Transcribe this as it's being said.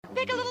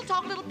pick a little,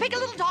 talk a little, pick a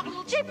little, talk a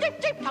little, cheap, cheap,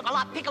 cheap, talk a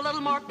lot, pick a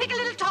little more, pick a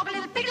little, talk a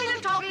little, pick a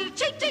little, talk a little,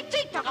 cheap, cheap,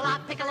 cheap, talk a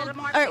lot, pick a little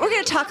more. All right, we're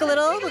going to talk a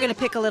little. We're going to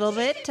pick a little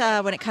bit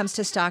when it comes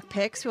to stock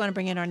picks. We want to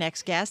bring in our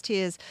next guest. He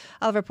is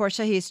Oliver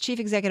Pursche. He is Chief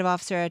Executive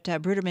Officer at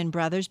Bruderman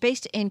Brothers,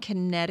 based in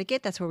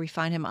Connecticut. That's where we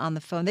find him on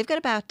the phone. They've got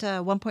about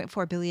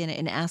 $1.4 billion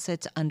in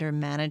assets under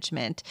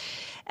management.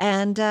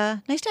 And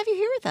nice to have you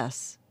here with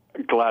us.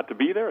 Glad to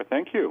be there.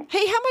 Thank you.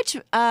 Hey, how much,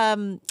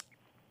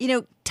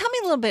 tell me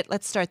a little bit,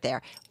 let's start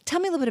there. Tell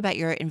me a little bit about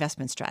your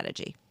investment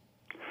strategy.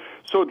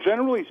 So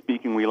generally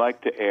speaking, we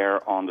like to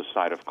err on the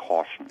side of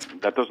caution.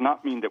 That does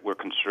not mean that we're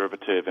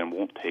conservative and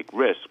won't take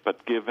risks,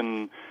 but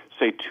given,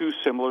 say, two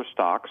similar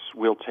stocks,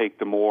 we'll take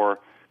the more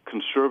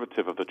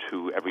conservative of the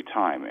two every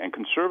time. And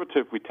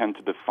conservative we tend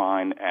to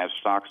define as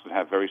stocks that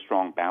have very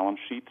strong balance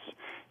sheets,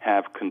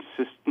 have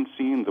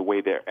consistency in the way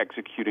they're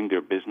executing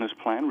their business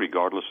plan,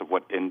 regardless of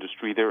what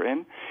industry they're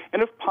in,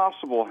 and if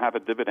possible, have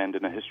a dividend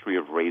and a history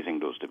of raising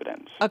those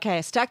dividends. Okay,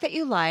 a stock that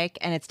you like,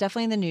 and it's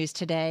definitely in the news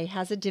today,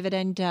 has a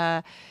dividend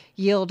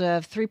yield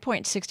of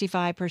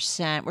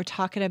 3.65%. We're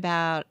talking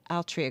about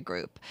Altria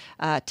Group.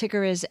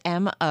 Ticker is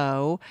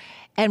MO.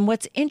 And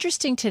what's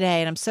interesting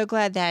today, and I'm so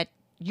glad that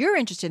you're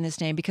interested in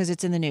this name because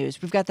it's in the news.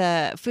 We've got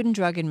the Food and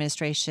Drug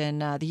Administration,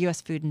 the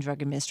U.S. Food and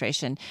Drug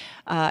Administration,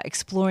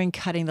 exploring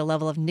cutting the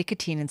level of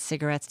nicotine in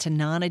cigarettes to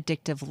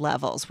non-addictive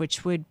levels,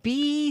 which would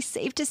be,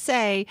 safe to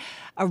say,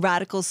 a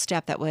radical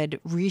step that would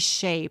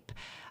reshape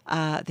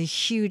the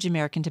huge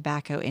American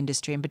tobacco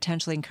industry and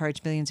potentially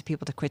encourage millions of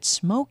people to quit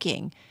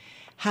smoking.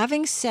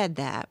 Having said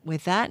that,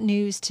 with that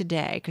news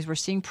today, because we're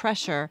seeing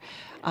pressure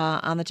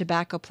on the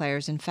tobacco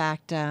players, in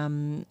fact,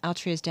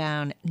 Altria is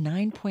down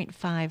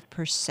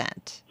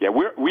 9.5%. Yeah,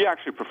 we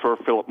actually prefer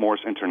Philip Morris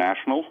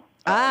International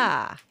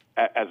as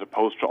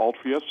opposed to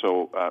Altria,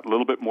 so a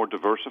little bit more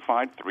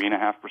diversified,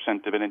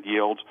 3.5% dividend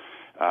yield,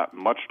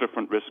 much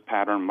different risk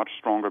pattern, much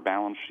stronger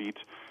balance sheet.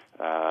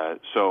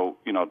 So,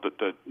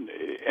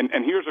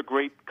 and here's a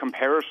great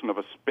comparison of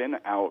a spin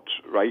out,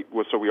 right?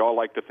 So we all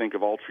like to think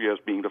of Altria as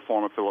being the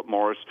former Philip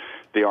Morris.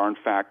 They are, in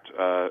fact,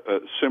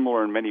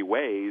 similar in many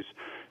ways,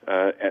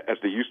 as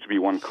they used to be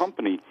one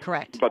company.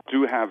 Correct. But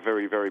do have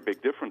very, very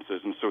big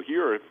differences. And so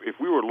here, if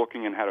we were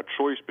looking and had a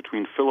choice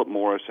between Philip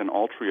Morris and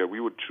Altria, we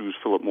would choose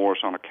Philip Morris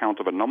on account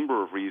of a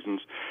number of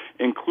reasons,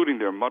 including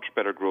their much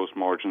better gross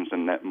margins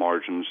and net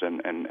margins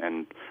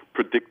and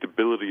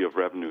predictability of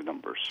revenue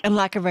numbers. And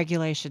lack of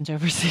regulations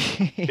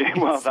overseas.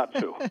 Well, that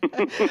too.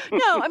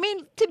 No, I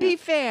mean, to be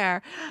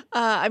fair,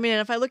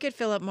 if I look at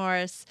Philip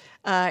Morris,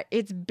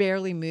 it's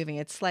barely moving.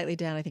 It's slightly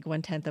down, I think,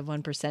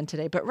 0.1%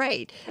 today. But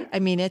right, I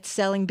mean, it's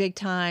selling big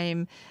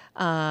time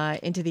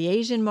into the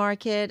Asian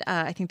market.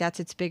 I think that's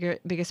its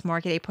biggest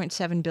market,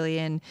 $8.7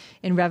 billion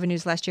in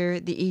revenues last year.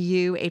 The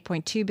EU,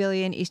 $8.2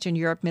 billion. Eastern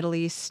Europe, Middle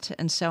East,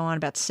 and so on,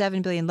 about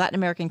 $7 billion. Latin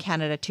America and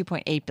Canada,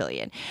 $2.8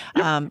 billion.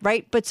 Yep.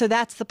 Right? But so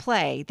that's the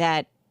play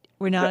that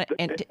we're not,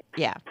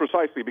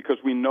 Precisely, because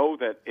we know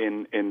that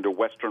in the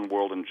Western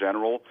world in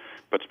general,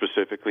 but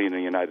specifically in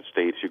the United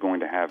States, you're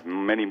going to have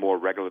many more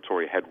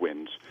regulatory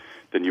headwinds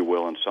than you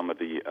will in some of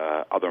the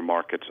other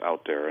markets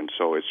out there. And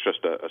so it's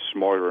just a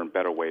smarter and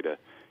better way to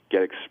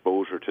get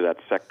exposure to that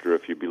sector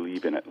if you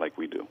believe in it like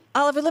we do.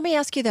 Oliver, let me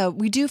ask you, though,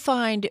 we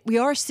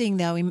are seeing,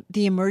 though,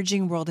 the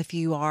emerging world, if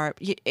you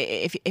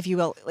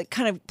will, like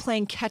kind of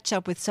playing catch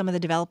up with some of the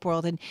developed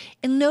world and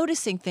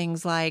noticing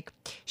things like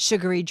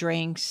sugary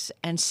drinks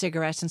and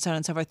cigarettes and so on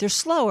and so forth. They're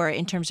slower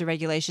in terms of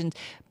regulations,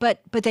 but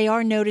they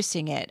are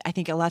noticing it, I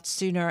think, a lot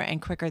sooner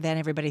and quicker than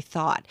everybody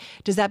thought.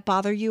 Does that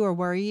bother you or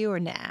worry you or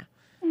nah?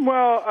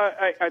 Well,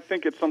 I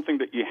think it's something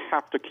that you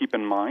have to keep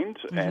in mind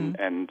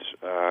and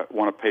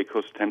want to pay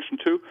close attention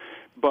to.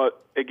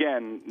 But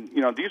again,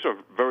 these are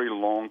very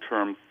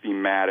long-term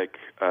thematic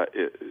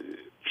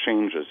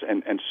changes,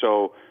 and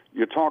so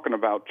you're talking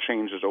about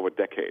changes over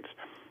decades.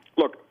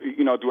 Look,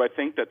 do I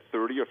think that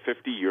 30 or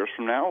 50 years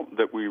from now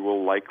that we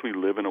will likely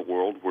live in a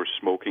world where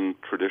smoking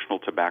traditional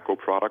tobacco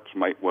products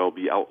might well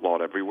be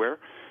outlawed everywhere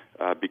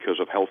because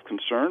of health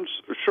concerns?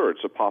 Sure,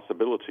 it's a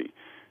possibility.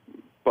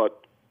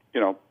 But,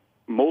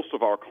 most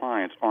of our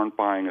clients aren't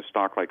buying a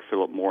stock like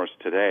Philip Morris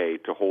today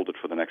to hold it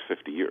for the next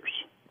 50 years.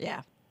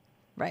 Yeah,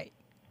 right.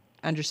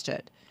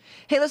 Understood.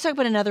 Hey, let's talk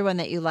about another one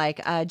that you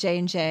like.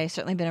 J&J,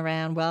 certainly been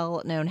around,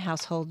 well-known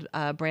household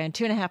brand,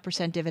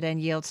 2.5% dividend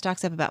yield.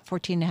 Stock's up about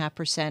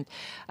 14.5%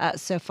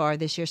 so far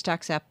this year.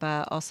 Stock's up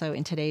also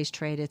in today's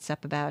trade. It's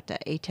up about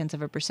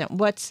 0.8%.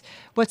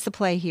 What's the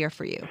play here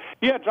for you?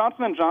 Yeah,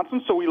 Johnson &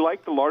 Johnson. So we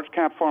like the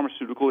large-cap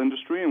pharmaceutical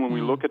industry, and when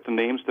we look at the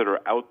names that are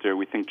out there,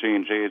 we think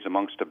J&J is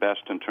amongst the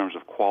best in terms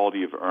of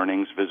quality of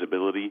earnings,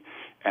 visibility,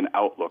 and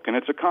outlook. And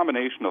it's a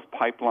combination of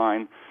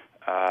pipeline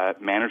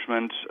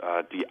management,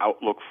 the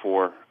outlook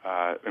for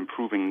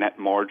improving net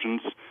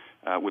margins,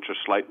 which are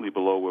slightly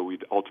below where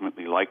we'd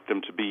ultimately like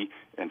them to be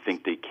and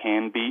think they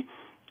can be,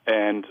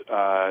 and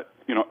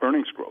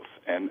earnings growth.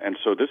 And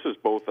so this is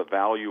both a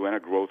value and a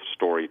growth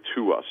story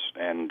to us.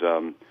 And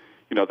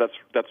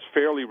that's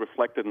fairly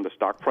reflected in the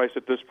stock price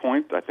at this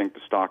point. I think the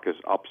stock is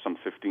up some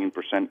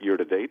 15% year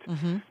to date.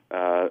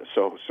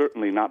 So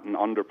certainly not an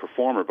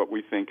underperformer, but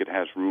we think it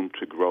has room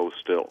to grow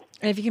still.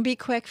 And if you can be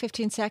quick,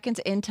 15 seconds,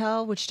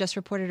 Intel, which just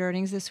reported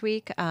earnings this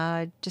week,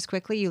 just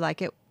quickly, you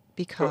like it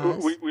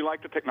because? We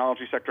like the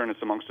technology sector, and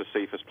it's amongst the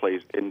safest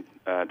plays in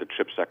the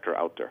chip sector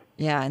out there.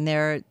 Yeah, and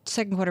their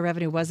second quarter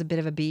revenue was a bit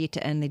of a beat,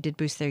 and they did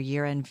boost their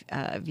year-end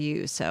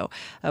view. So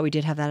we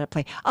did have that at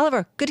play.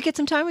 Oliver, good to get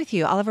some time with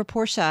you. Oliver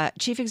Pursche,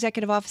 Chief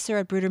Executive Officer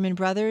at Bruderman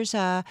Brothers,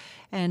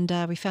 and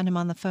we found him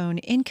on the phone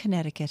in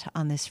Connecticut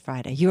on this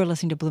Friday. You are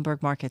listening to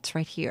Bloomberg Markets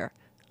right here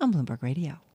on Bloomberg Radio.